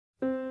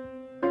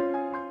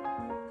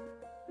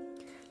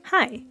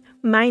Hi,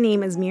 my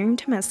name is Miriam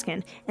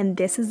Temeskin, and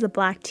this is the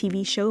Black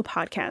TV Show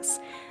podcast.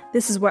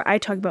 This is where I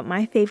talk about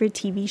my favorite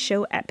TV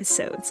show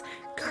episodes,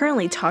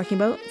 currently talking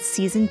about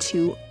Season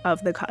 2 of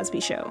The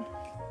Cosby Show.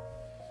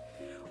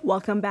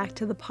 Welcome back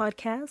to the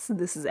podcast.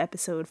 This is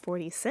episode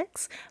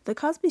 46, The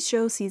Cosby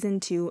Show Season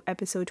 2,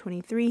 episode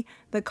 23,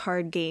 The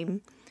Card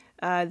Game.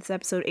 This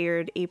episode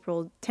aired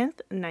April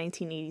 10th,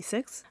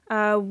 1986.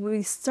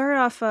 We start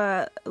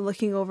off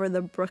looking over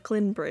the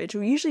Brooklyn Bridge.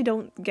 We usually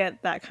don't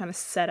get that kind of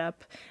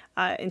setup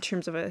in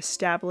terms of an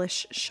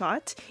established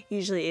shot.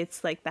 Usually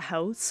it's like the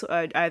house,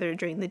 either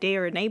during the day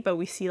or at night, but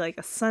we see like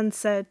a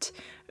sunset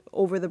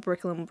over the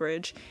Brooklyn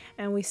Bridge.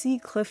 And we see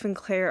Cliff and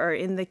Claire are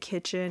in the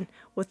kitchen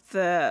with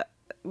the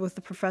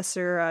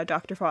professor,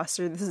 Dr.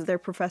 Foster. This is their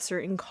professor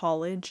in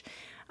college.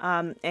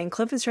 And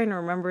Cliff is trying to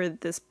remember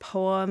this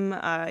poem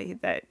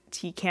that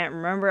he can't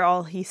remember.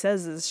 All he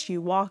says is, she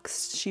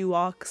walks, she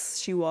walks,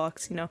 she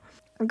walks, you know.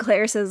 And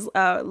Claire says,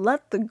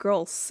 let the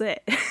girl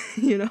sit,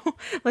 you know,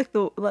 let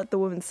the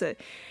woman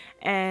sit.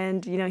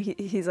 And, you know,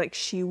 he's like,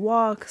 she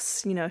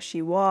walks, you know,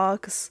 she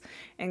walks.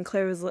 And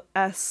Claire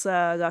asks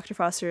Dr.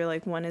 Foster,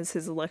 like, when is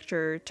his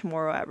lecture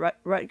tomorrow at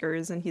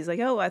Rutgers? And he's like,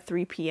 oh, at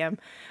 3 p.m.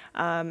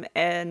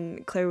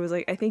 And Claire was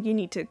like, I think you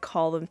need to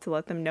call them to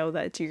let them know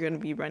that you're going to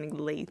be running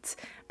late,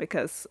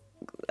 because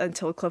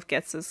until Cliff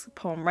gets this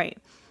poem right.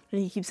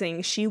 And he keeps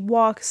saying, she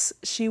walks,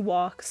 she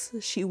walks,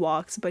 she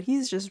walks, but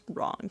he's just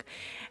wrong.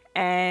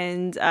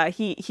 And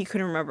he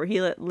couldn't remember. He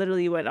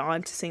literally went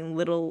on to sing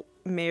Little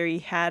Mary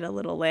Had a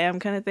Little Lamb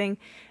kind of thing.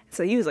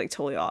 So he was like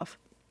totally off.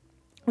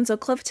 And so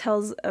Cliff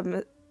tells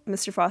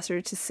Mr. Foster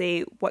to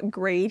say what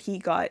grade he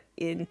got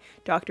in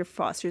Dr.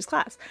 Foster's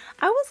class.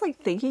 I was like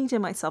thinking to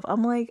myself,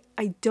 I'm like,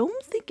 I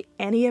don't think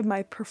any of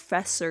my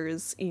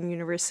professors in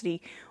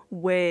university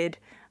would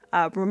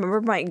remember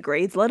my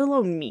grades, let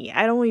alone me.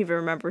 I don't even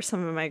remember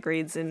some of my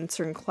grades in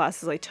certain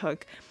classes I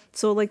took.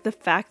 So like the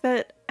fact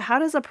that, how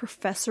does a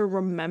professor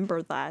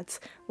remember that?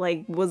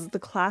 Like, was the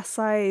class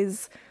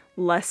size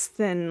less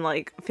than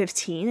like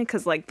 15?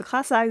 Because like the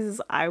class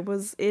sizes I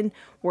was in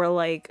were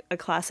like a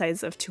class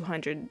size of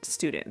 200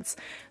 students.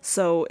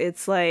 So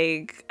it's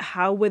like,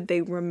 how would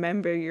they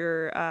remember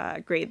your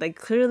grade? Like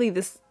clearly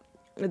this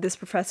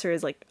professor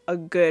is like a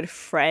good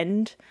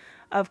friend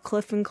of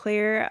Cliff and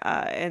Claire,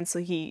 and so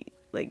he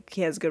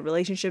has a good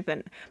relationship,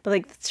 but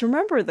like to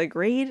remember the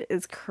grade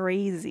is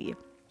crazy.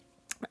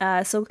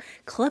 So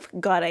Cliff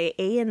got a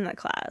A in the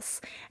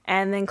class,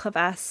 and then Cliff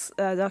asks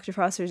Dr.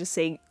 Foster to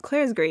say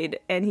Claire's grade,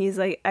 and he's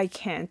like, I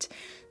can't.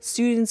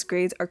 Students'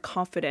 grades are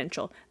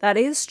confidential. That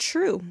is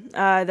true.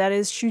 That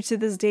is true to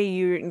this day.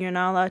 You're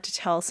not allowed to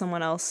tell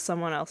someone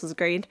else's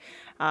grade.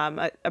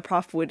 A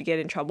prof would get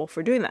in trouble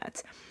for doing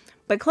that.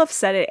 But Cliff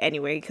said it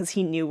anyway because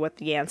he knew what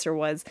the answer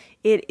was.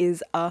 It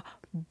is a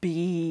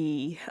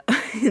B.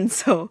 and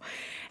so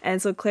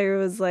Claire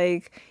was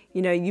like,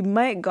 you know, you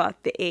might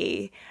got the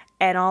A.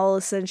 And all of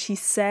a sudden she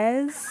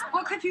says,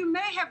 well, Cliff, you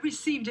may have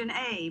received an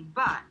A,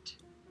 but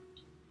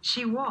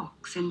she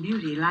walks in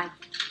beauty like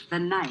the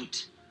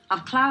night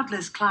of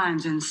cloudless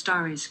climes and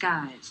starry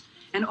skies,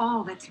 and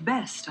all that's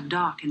best of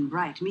dark and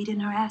bright meet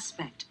in her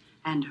aspect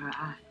and her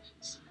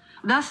eyes,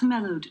 thus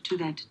mellowed to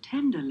that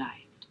tender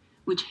light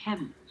which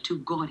heaven to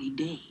gaudy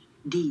day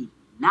denied.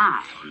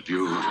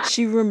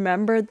 She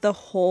remembered the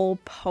whole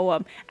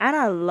poem. And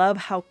I love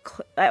how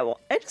I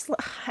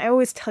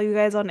always tell you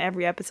guys on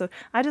every episode,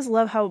 I just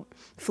love how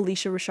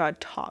Felicia Rashad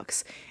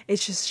talks.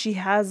 It's just, she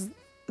has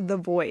the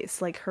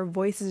voice, like her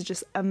voice is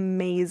just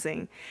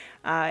amazing.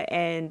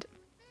 And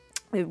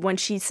when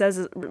she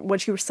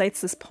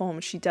recites this poem,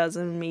 she does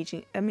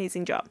an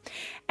amazing job.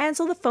 And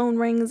so the phone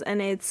rings,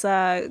 and it's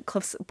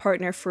Cliff's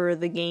partner for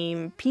the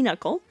game,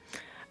 Pinochle.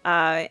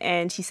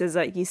 And he says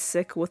that he's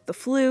sick with the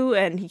flu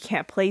and he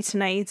can't play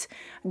tonight.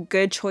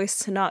 Good choice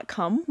to not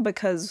come,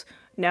 because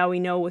now we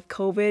know with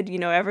COVID, you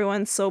know,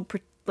 everyone's so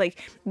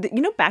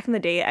back in the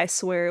day, I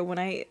swear,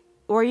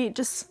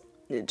 just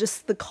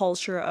the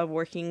culture of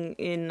working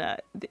in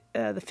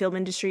the film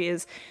industry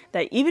is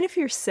that even if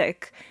you're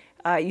sick,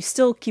 you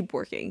still keep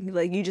working.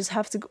 Like, you just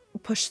have to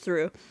push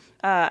through.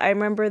 I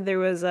remember there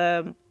was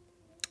a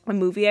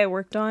movie I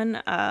worked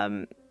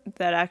on,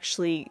 that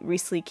actually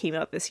recently came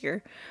out this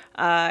year,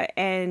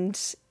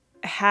 and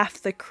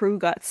half the crew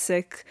got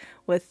sick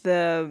with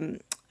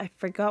I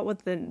forgot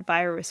what the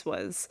virus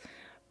was,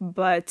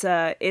 but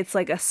it's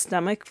like a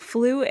stomach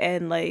flu,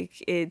 and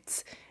like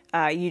it's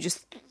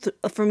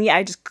for me,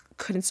 I just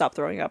couldn't stop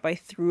throwing up. I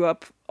threw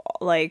up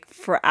like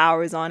for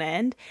hours on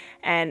end,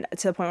 and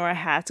to the point where I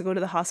had to go to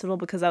the hospital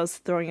because I was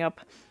throwing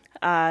up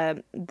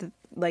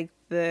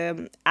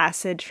the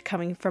acid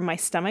coming from my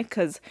stomach,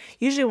 because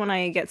usually when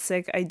I get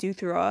sick I do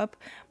throw up,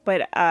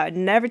 but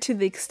never to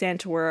the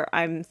extent where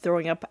I'm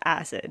throwing up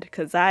acid,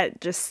 because that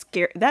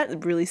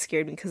really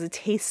scared me, because it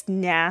tastes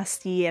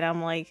nasty and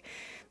I'm like,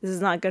 this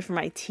is not good for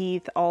my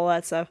teeth, all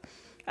that stuff.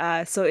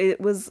 So it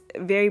was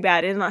very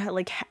bad, and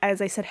like, as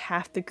I said,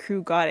 half the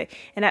crew got it,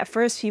 and at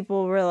first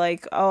people were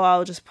like, oh,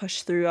 I'll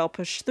push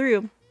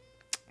through,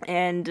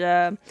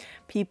 and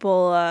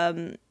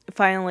people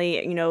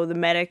finally, the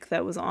medic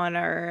that was on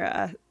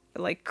our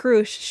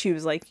crew, she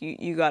was like,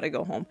 you got to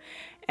go home.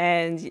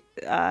 And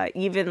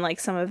even like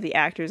some of the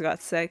actors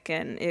got sick,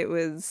 and it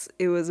was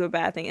a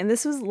bad thing. And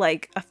this was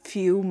like a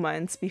few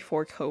months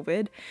before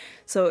COVID,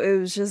 so it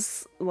was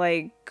just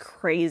like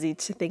crazy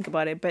to think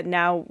about it. But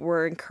now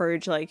we're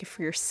encouraged, like, if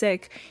you're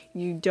sick,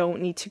 you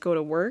don't need to go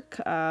to work,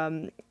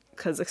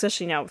 because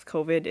especially now with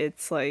COVID,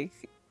 it's like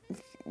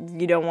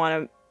you don't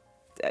want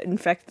to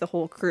infect the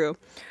whole crew,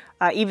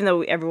 even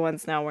though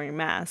everyone's now wearing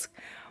masks.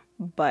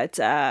 But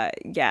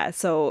yeah,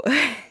 so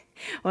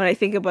when I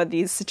think about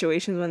these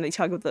situations, when they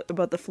talk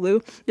about the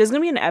flu, there's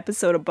gonna be an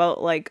episode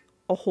about like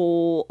a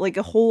whole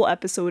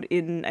episode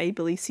in, I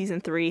believe,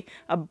 season 3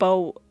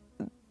 about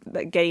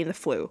getting the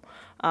flu.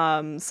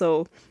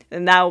 So,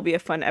 and that will be a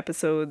fun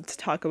episode to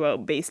talk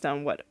about based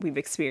on what we've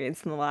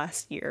experienced in the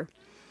last year.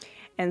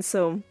 And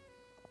so,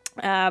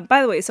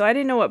 by the way, so I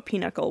didn't know what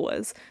Pinochle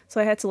was,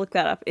 so I had to look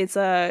that up. It's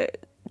a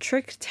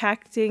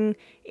trick-tacting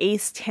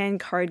ace 10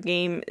 card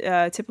game,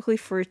 typically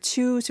for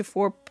 2 to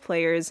 4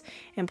 players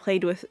and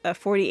played with a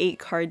 48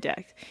 card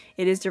deck.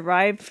 It is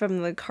derived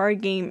from the card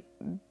game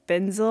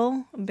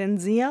Benziel.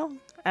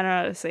 I don't know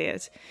how to say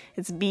it.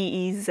 It's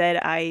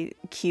Bezique.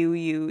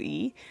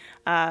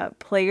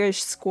 Players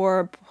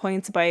score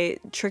points by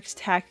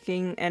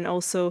trick-tacting and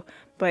also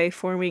by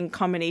forming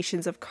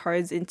combinations of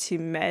cards into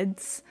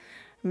medals.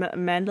 I don't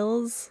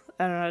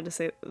know how to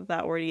say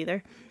that word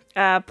either.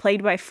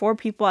 Played by 4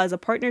 people as a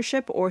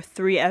partnership or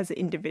 3 as an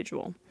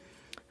individual.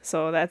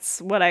 So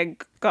that's what I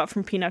got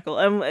from Pinochle.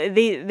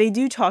 They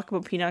do talk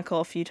about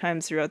Pinochle a few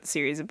times throughout the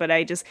series, but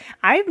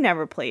I've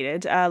never played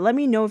it. Let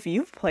me know if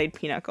you've played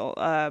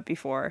Pinochle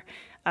before.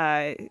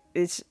 I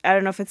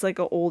don't know if it's like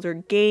an older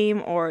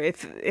game or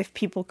if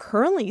people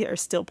currently are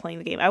still playing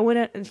the game. I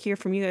want to hear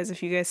from you guys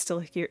if you guys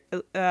still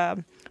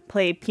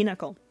play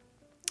Pinochle.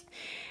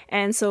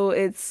 And so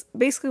it's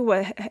basically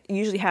what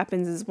usually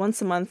happens is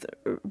once a month,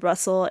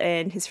 Russell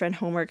and his friend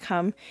Homer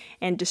come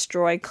and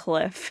destroy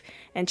Cliff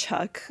and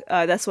Chuck.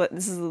 This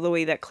is the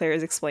way that Claire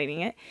is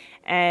explaining it.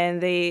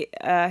 And they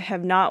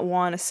have not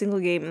won a single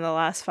game in the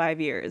last 5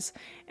 years.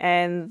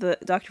 And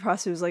Dr.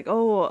 Prosper was like,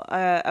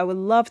 I would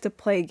love to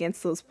play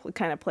against those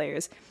kind of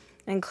players.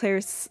 And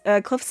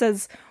Cliff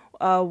says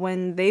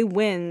when they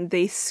win,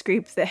 they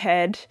scrape the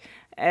head,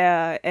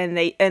 and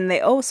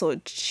they also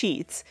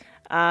cheat.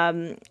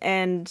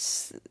 And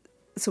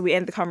so we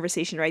end the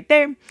conversation right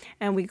there,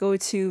 and we go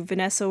to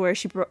Vanessa, where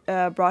she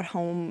brought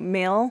home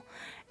mail,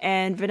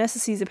 and Vanessa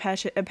sees a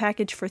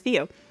package for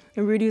Theo,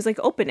 and Rudy was like,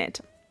 open it.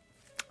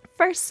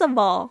 First of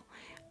all,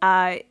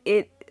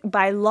 it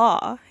by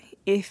law,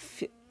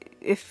 if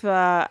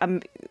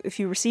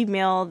you receive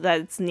mail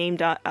that's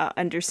named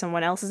under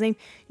someone else's name,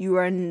 you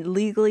are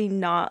legally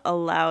not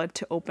allowed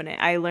to open it.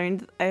 I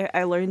learned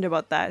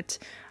about that.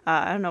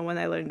 I don't know when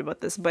I learned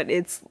about this, but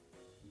it's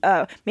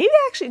maybe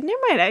actually, never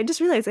mind. I just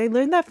realized I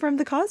learned that from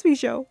the Cosby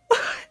Show.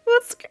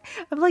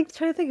 I'm like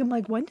trying to think. I'm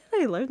like, when did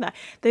I learn that?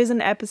 There's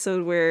an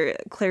episode where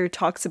Claire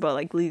talks about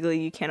like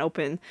legally you can't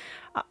open.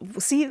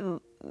 See,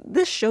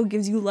 this show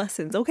gives you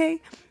lessons, okay?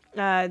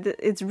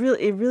 It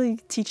really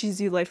teaches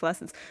you life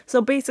lessons.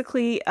 So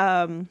basically,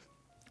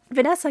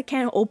 Vanessa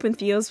can't open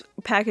Theo's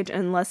package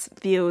unless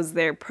Theo is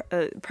there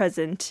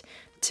present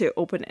to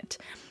open it.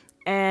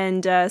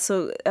 And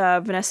so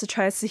Vanessa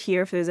tries to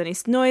hear if there's any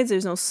noise.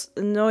 There's no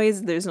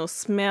noise. There's no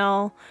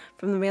smell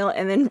from the mail.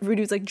 And then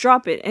Rudy was like,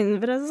 drop it. And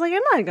Vanessa's like,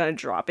 I'm not going to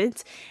drop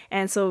it.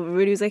 And so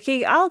Rudy was like,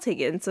 hey, I'll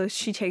take it. And so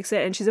she takes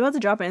it and she's about to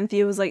drop it. And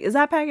Theo was like, is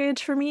that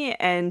package for me?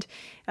 And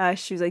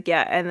she was like,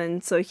 yeah. And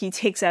then so he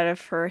takes it out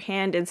of her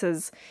hand and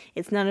says,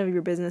 it's none of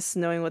your business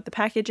knowing what the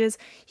package is.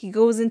 He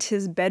goes into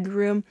his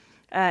bedroom.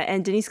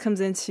 And Denise comes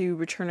in to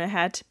return a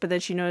hat. But then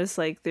she noticed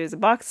like there's a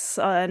box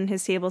on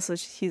his table. So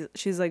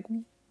she's like,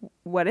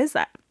 what is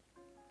that?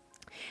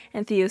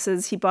 And Theo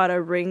says he bought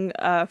a ring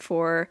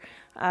for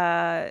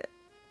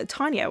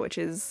Tanya, which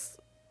is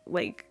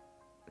like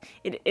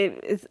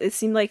it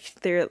seemed like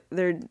they're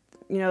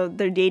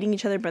dating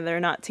each other, but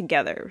they're not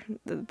together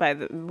by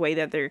the way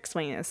that they're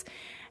explaining this.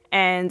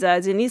 And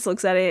Denise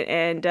looks at it,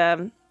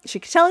 and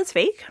she could tell it's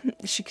fake.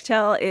 She could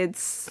tell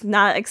it's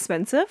not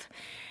expensive.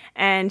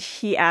 And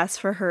he asked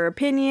for her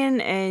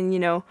opinion,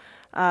 and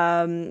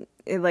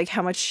like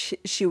how much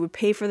she would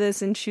pay for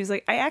this, and she was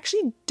like, I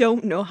actually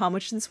don't know how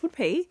much this would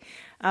pay,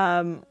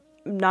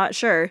 not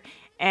sure.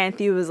 And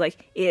Theo was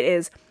like, it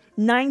is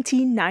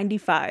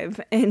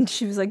 $19.95, and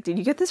she was like, did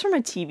you get this from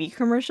a TV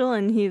commercial?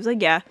 And he was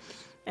like, yeah.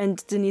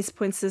 And Denise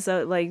points this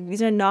out, like,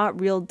 these are not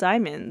real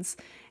diamonds.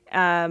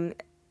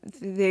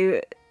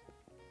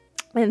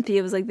 And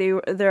Theo was like,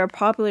 they're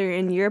popular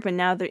in Europe, and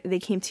now they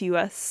came to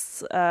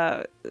US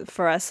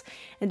for us.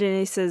 And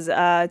Denise says,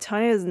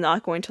 Tanya is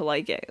not going to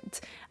like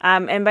it.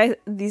 And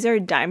these are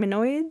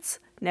diamondoids.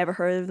 Never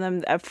heard of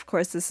them. Of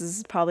course, this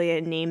is probably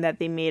a name that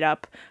they made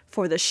up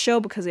for the show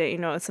because,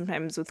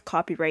 sometimes with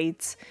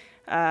copyrights,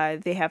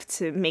 they have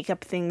to make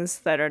up things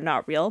that are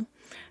not real.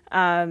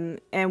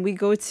 And we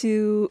go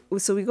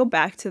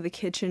back to the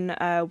kitchen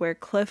where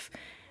Cliff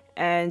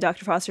and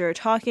Dr. Foster are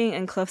talking,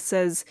 and Cliff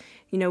says,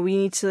 we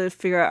need to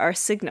figure out our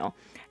signal.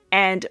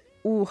 And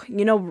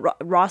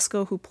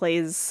Roscoe, who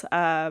plays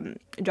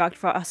Dr.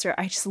 Foster,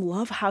 I just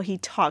love how he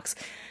talks.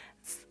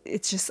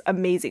 It's just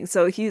amazing.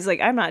 So he's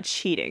like, I'm not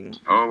cheating.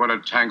 Oh, what a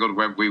tangled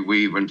web we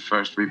weave when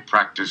first we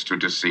practice to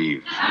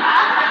deceive.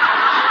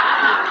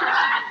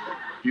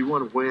 You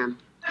want to win?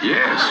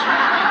 Yes,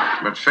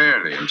 but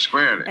fairly and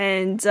squarely.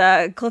 And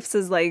Cliff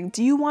says, like,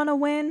 do you want to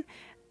win?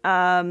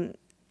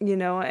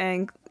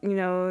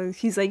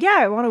 He's like, yeah,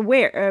 I want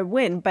to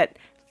win, but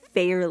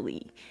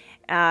fairly.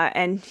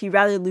 And he'd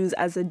rather lose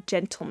as a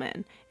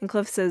gentleman. And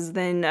Cliff says,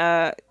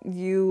 then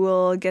you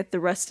will get the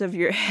rest of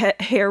your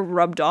hair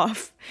rubbed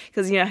off.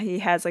 Because, he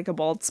has like a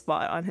bald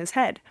spot on his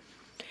head.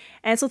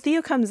 And so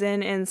Theo comes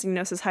in and,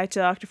 says hi to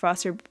Dr.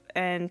 Foster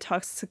and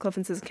talks to Cliff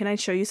and says, can I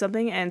show you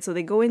something? And so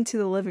they go into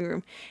the living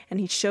room and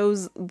he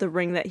shows the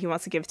ring that he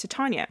wants to give to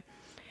Tanya.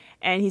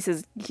 And he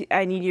says,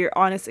 I need your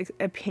honest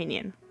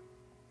opinion.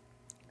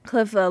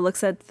 Cliff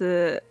looks at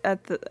the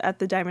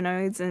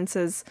diamondoids and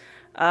says,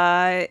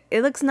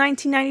 it looks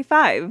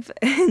 1995.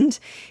 And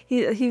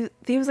he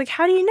was like,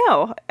 how do you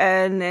know?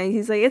 And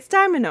he's like, it's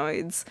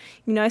diamondoids.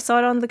 I saw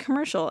it on the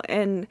commercial.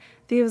 And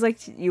Theo was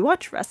like, you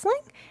watch wrestling?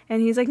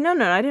 And he's like, no,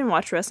 I didn't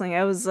watch wrestling.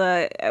 I was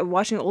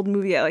watching an old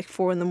movie at like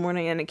 4 a.m.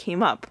 and it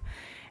came up.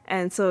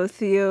 And so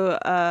Theo,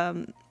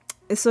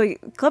 so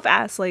Cliff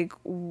asks like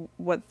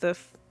what the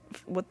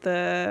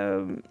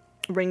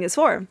ring is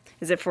for.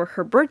 Is it for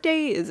her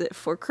birthday? Is it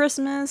for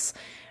Christmas?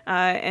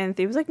 And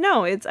Theo was like,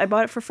 no, I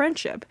bought it for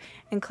friendship.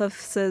 And Cliff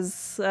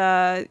says,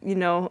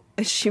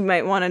 she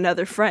might want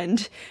another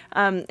friend.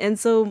 And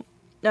so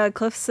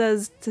Cliff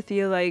says to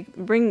Theo, like,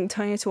 bring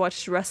Tanya to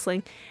watch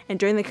wrestling. And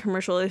during the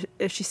commercial,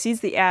 if she sees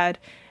the ad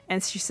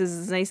and she says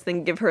it's nice,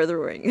 then give her the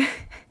ring.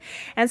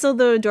 And so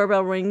the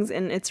doorbell rings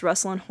and it's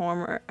Russell and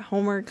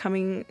Homer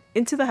coming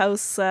into the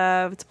house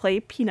to play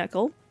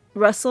Pinochle.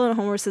 Russell and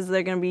Homer says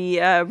they're going to be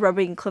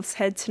rubbing Cliff's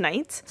head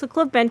tonight. So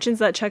Cliff mentions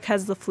that Chuck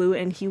has the flu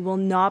and he will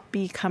not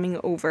be coming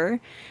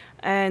over.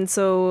 And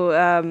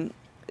so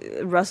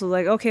Russell's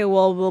like, okay,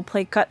 well, we'll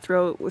play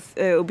cutthroat.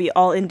 It'll be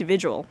all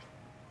individual.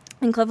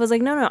 And Cliff was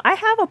like, no, I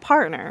have a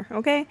partner,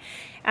 okay?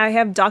 I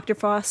have Dr.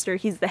 Foster.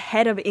 He's the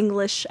head of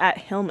English at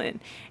Hillman.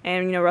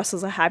 And,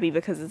 Russell's happy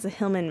because it's a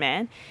Hillman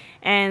man.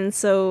 And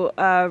so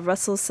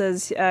Russell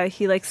says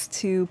he likes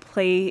to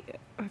play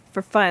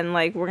for fun.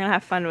 Like, we're going to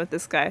have fun with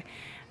this guy.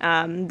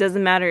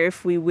 Doesn't matter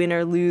if we win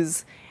or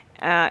lose.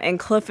 And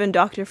Cliff and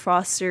Dr.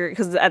 Foster,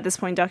 because at this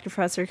point Dr.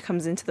 Foster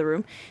comes into the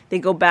room, they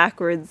go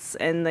backwards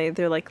and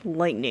they're like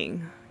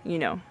lightning,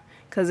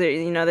 because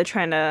they're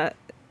trying to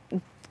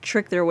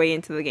trick their way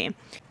into the game.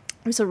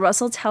 So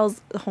Russell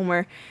tells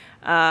Homer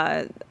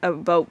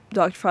about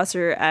Dr.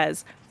 Foster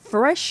as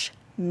fresh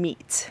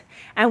meat.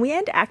 And we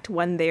end Act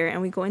 1 there,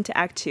 and we go into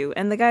Act 2,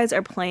 and the guys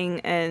are playing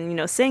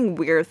and, saying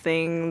weird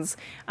things.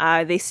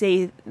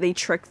 They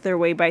trick their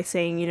way by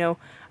saying,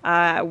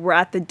 we're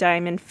at the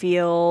diamond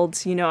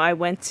field, I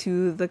went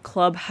to the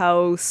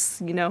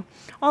clubhouse,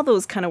 all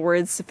those kind of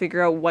words to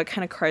figure out what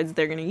kind of cards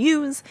they're going to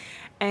use.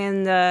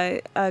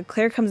 And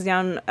Claire comes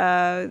down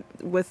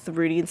with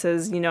Rudy and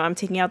says, I'm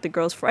taking out the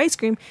girls for ice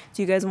cream.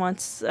 Do you guys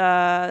want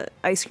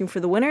ice cream for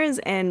the winners?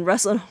 And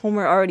Russell and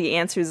Homer already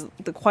answers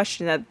the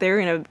question that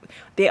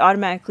they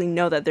automatically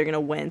know that they're going to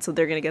win, so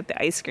they're going to get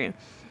the ice cream.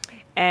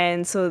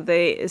 And so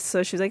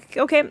she's like,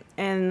 okay,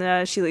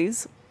 and she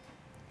leaves.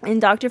 And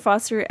Dr.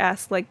 Foster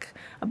asks like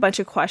a bunch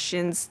of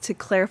questions to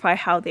clarify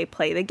how they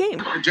play the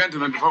game.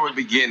 Gentlemen, before we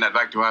begin, I'd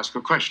like to ask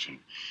a question.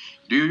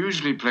 Do you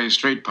usually play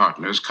straight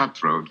partners,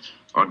 cutthroat,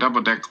 or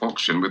double-deck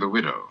auction with a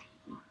widow?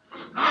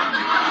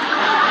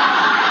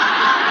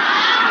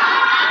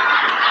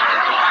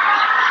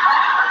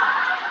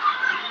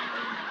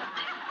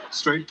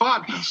 Straight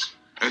partners.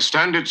 A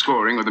standard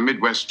scoring of the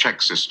Midwest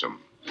check system.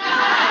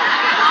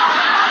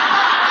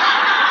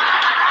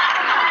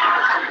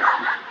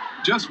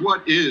 Just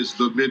what is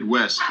the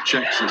Midwest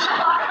check system?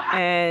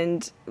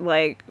 And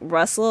like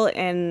Russell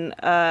and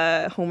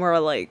Homer are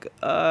like,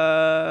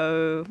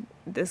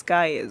 this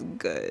guy is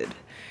good.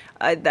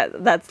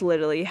 That's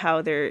literally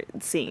how they're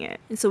seeing it.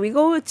 And so we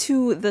go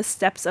to the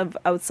steps of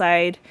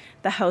outside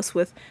the house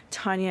with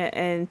Tanya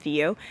and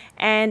Theo.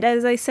 And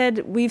as I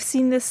said, we've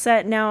seen this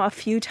set now a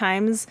few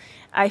times.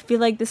 I feel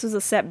like this was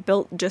a set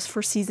built just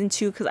for season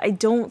 2 because I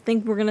don't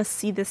think we're going to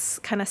see this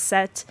kind of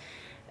set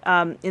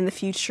in the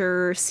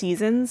future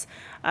seasons.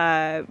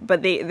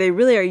 But they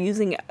really are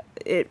using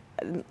it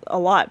a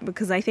lot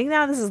because I think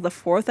now this is the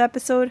 4th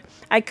episode.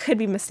 I could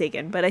be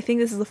mistaken, but I think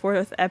this is the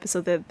 4th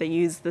episode that they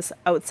use this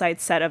outside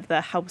set of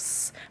the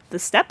house, the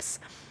steps.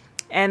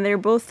 And they're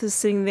both just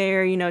sitting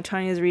there,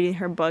 Tanya's reading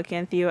her book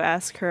and Theo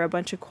asks her a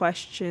bunch of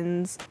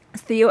questions.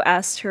 Theo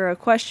asked her a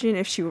question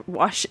if she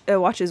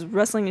watches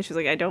wrestling and she's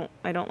like, I don't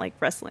like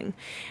wrestling.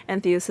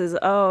 And Theo says,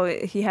 oh,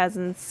 he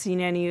hasn't seen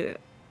any.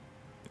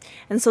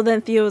 And so then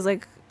Theo was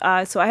like,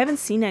 so I haven't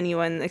seen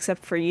anyone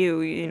except for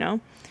you,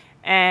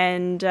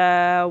 And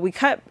we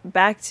cut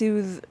back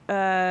to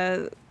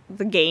the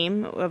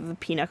game of the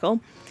Pinochle.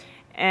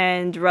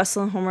 and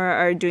Russell and Homer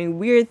are doing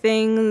weird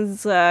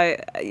things.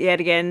 Yet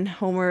again,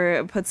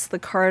 Homer puts the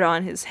card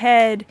on his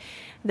head.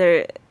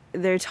 They're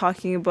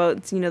talking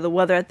about, the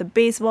weather at the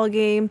baseball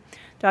game.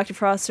 Dr.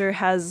 Foster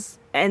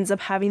ends up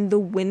having the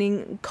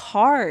winning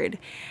card,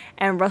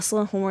 and Russell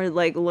and Homer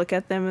look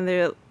at them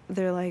and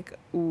they're like,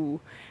 ooh.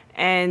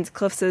 And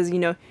Cliff says,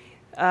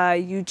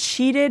 you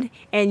cheated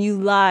and you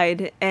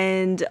lied,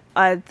 and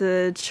at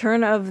the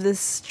turn of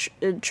this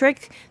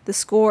trick, the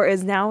score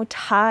is now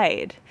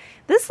tied.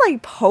 This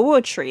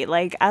poetry,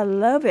 I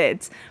love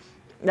it.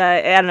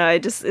 I don't know,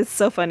 it's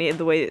so funny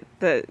the way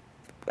that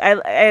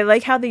I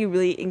like how they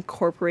really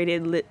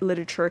incorporated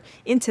literature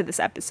into this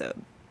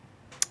episode.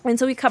 And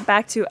so we cut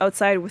back to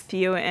outside with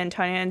Theo and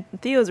Tanya,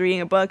 and Theo's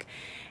reading a book,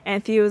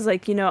 and Theo's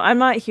like, I'm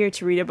not here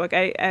to read a book.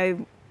 I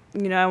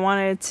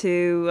wanted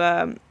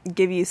to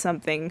give you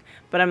something,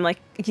 but I'm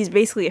he's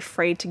basically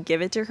afraid to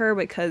give it to her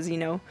because,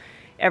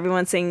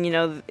 everyone's saying,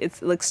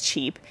 it looks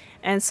cheap.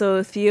 And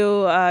so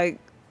Theo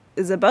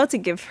is about to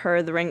give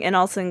her the ring, and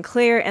all of a sudden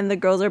Claire and the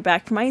girls are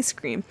back from ice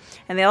cream,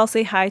 and they all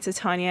say hi to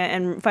Tanya,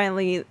 and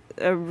finally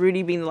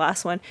Rudy, being the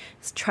last one,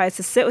 tries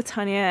to sit with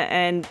Tanya,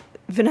 and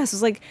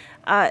Vanessa's like,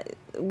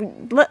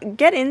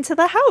 get into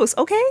the house,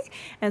 okay?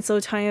 And so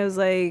Tanya was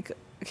like,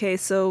 okay,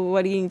 so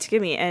what do you need to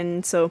give me?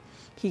 And so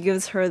he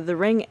gives her the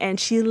ring, and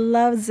she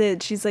loves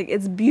it. She's like,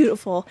 it's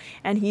beautiful.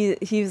 And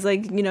he's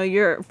like,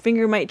 your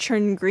finger might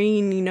turn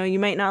green, you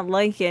might not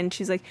like it. And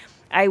she's like,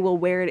 I will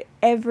wear it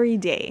every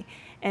day.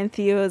 And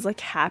Theo is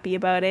happy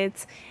about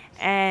it.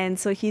 And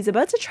so he's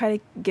about to try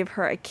to give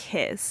her a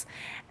kiss,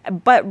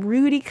 but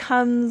Rudy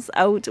comes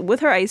out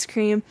with her ice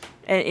cream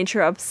and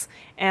interrupts,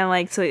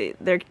 and so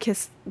their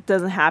kiss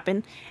doesn't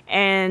happen.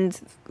 And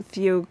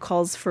Theo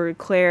calls for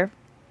Claire,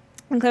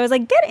 and Claire was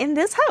like, get in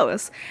this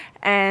house.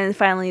 And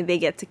finally they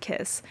get to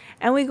kiss,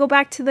 and we go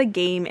back to the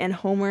game, and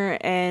Homer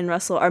and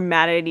Russell are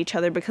mad at each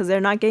other because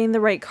they're not getting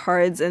the right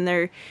cards, and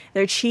they're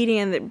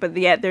cheating, but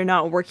yet they're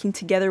not working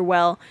together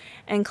well.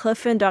 And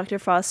Cliff and Dr.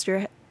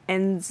 Foster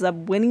ends up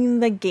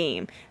winning the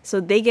game, so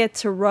they get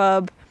to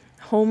rub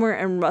Homer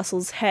and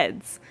Russell's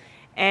heads.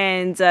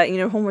 And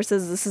Homer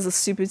says this is a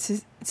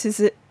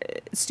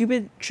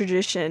stupid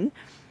tradition,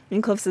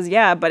 and Cliff says,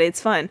 yeah, but it's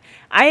fun.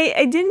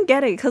 I didn't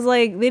get it because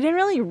they didn't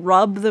really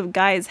rub the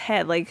guy's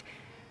head.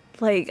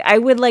 I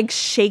would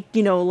shake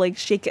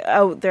shake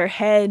out their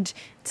head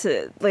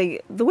to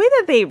the way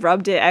that they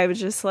rubbed it. I was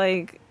just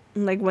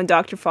when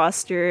Dr.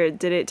 Foster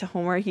did it to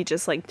Homer, he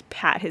just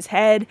pat his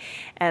head,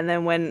 and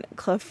then when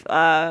Cliff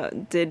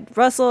did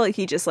Russell,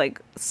 he just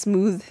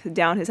smoothed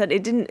down his head.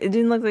 It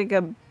didn't look like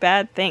a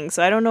bad thing.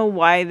 So I don't know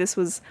why this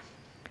was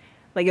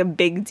a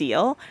big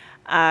deal.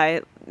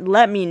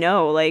 Let me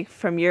know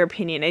from your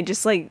opinion. It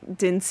just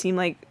didn't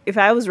seem if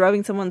I was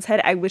rubbing someone's head,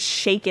 I would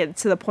shake it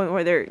to the point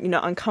where they're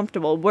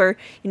uncomfortable, where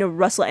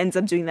Russell ends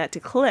up doing that to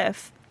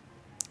Cliff.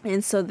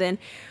 And so then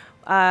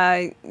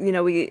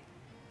we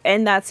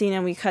end that scene,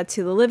 and we cut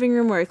to the living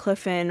room where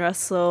Cliff and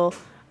Russell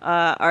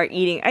are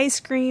eating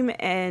ice cream,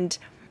 and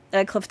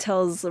Cliff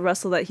tells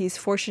Russell that he's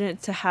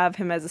fortunate to have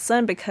him as a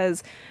son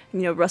because,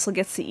 Russell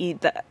gets to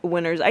eat the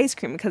winner's ice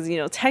cream because,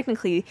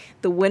 technically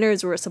the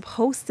winners were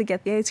supposed to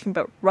get the ice cream,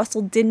 but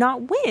Russell did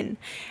not win.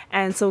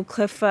 And so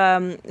Cliff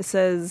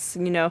says,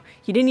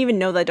 he didn't even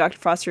know that Dr.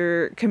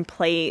 Foster can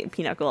play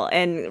pinochle.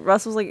 And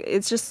Russell's like,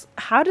 it's just,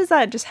 how does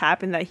that just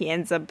happen that he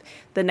ends up,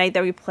 the night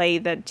that we play,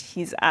 that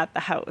he's at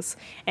the house?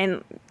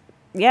 And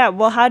yeah,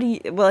 well,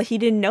 he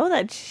didn't know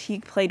that he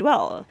played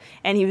well,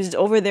 and he was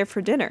over there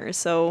for dinner,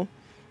 so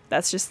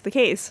that's just the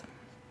case.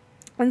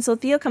 And so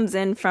Theo comes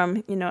in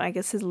from, I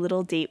guess his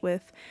little date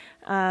with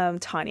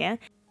Tanya.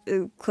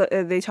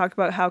 They talk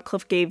about how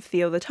Cliff gave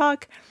Theo the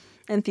talk,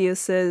 and Theo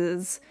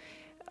says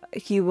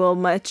he'll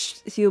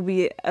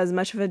be as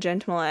much of a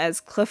gentleman as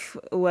Cliff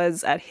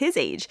was at his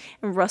age.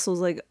 And Russell's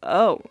like,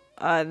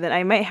 then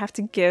I might have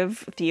to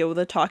give Theo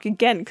the talk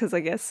again, because I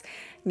guess,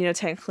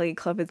 technically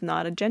Cliff is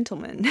not a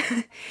gentleman.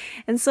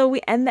 And so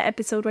we end the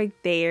episode right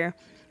there.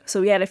 So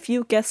we had a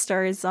few guest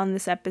stars on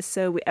this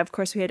episode. We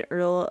had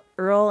Earl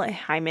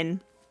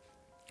Hyman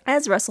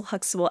as Russell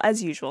Huxtable,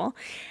 as usual.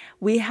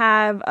 We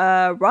have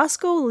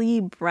Roscoe Lee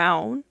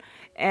Brown.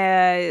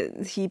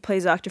 He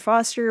plays Dr.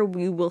 Foster.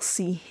 We will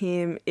see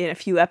him in a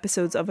few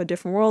episodes of A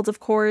Different World, of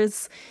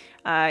course.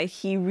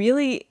 He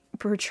really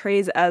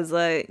portrays as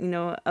a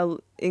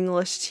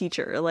English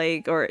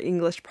teacher, or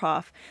English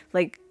prof.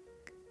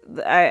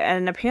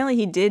 And apparently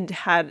he did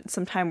had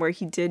some time where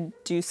he did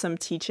do some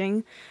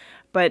teaching.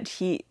 But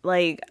he,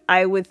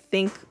 I would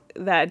think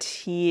that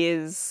he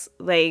is,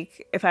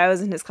 if I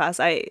was in his class,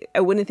 I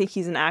wouldn't think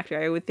he's an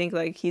actor. I would think,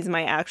 he's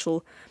my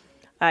actual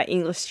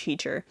English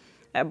teacher.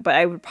 But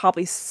I would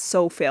probably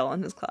so fail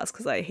in his class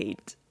because I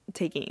hate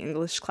taking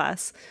English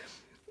class.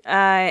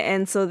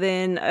 And so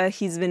then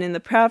he's been in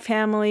The Proud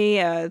Family,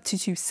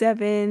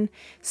 227,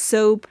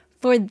 Soap.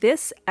 For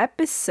this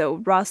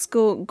episode,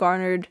 Roscoe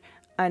garnered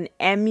an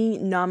Emmy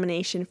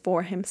nomination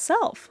for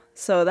himself.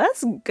 So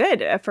that's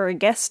good for a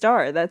guest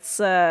star. That's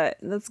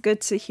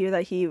good to hear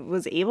that he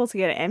was able to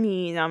get an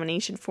Emmy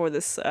nomination for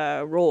this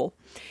role.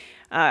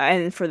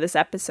 and for this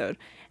episode.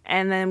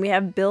 And then we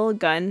have Bill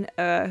Gunn.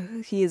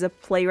 He is a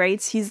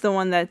playwright. He's the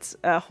one that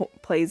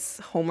plays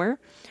Homer.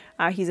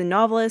 He's a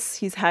novelist.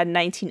 He's had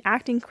 19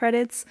 acting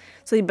credits.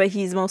 But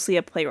he's mostly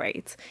a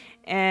playwright.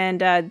 And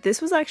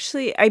this was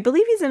actually, I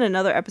believe he's in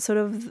another episode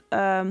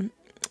of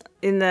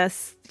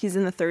he's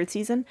in the third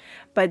season,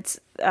 but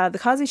The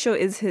Cosby Show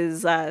is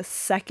his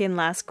second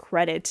last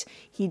credit.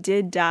 He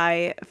did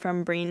die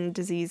from brain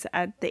disease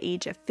at the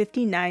age of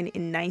 59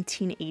 in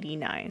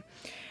 1989.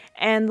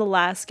 And the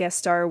last guest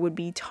star would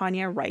be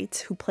Tanya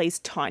Wright, who plays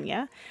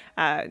Tanya.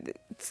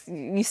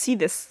 You see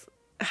this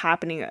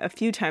happening a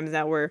few times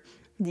now where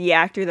the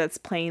actor that's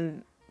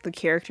playing the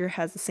character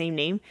has the same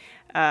name.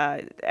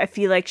 I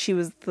feel like she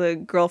was the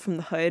girl from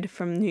the hood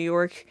from New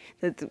York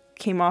that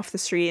came off the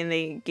street and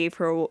they gave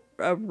her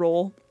a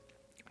role.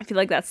 I feel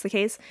like that's the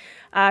case.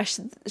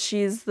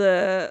 She's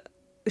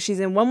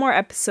in one more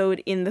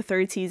episode in the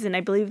third season.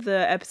 I believe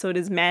the episode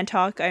is Man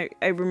Talk. I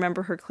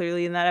remember her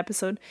clearly in that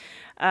episode.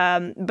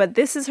 But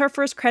this is her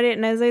first credit.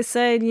 And as I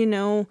said,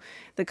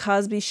 The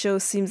Cosby Show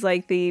seems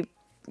like they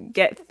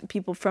get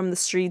people from the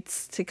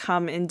streets to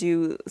come and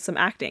do some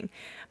acting.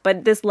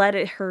 But this led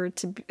her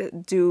to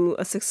do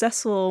a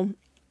successful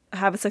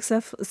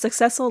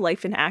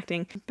life in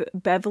acting.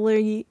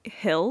 Beverly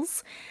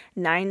Hills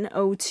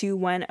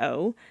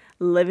 90210,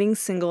 Living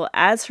Single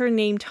as her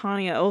name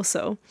Tanya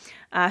also,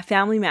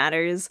 Family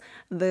Matters,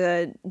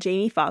 The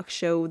Jamie Foxx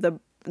Show, the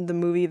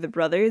movie The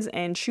Brothers,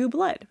 and True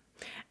Blood.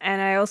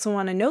 And I also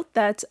want to note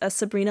that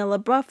Sabrina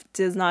LaBeouf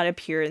does not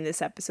appear in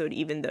this episode,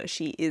 even though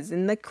she is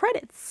in the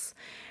credits.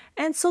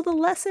 And so the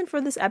lesson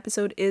for this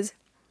episode is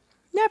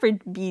never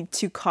be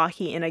too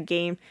cocky in a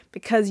game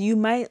because you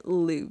might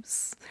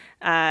lose.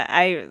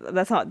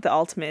 That's not the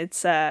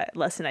ultimate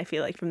lesson I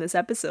feel like from this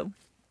episode.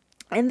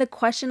 And the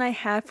question I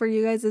have for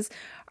you guys is,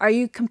 are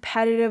you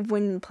competitive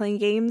when playing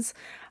games?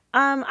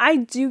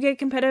 I do get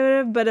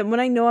competitive, but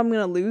when I know I'm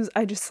gonna lose,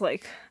 I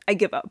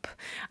give up.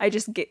 I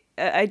just give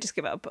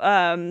up.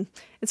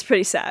 It's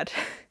pretty sad.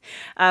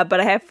 But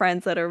I have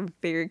friends that are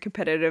very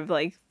competitive.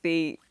 Like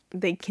they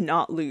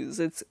cannot lose.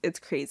 It's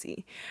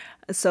crazy.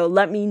 So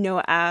let me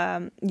know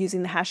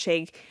using the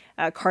hashtag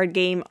card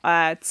game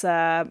at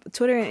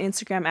Twitter and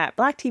Instagram at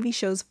Black TV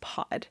Shows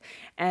Pod.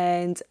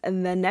 And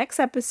the next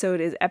episode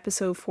is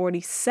episode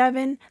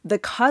 47, The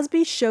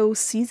Cosby Show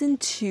Season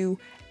 2,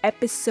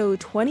 episode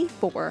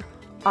 24,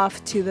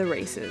 Off to the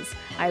Races.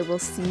 I will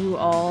see you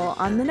all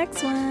on the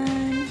next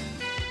one.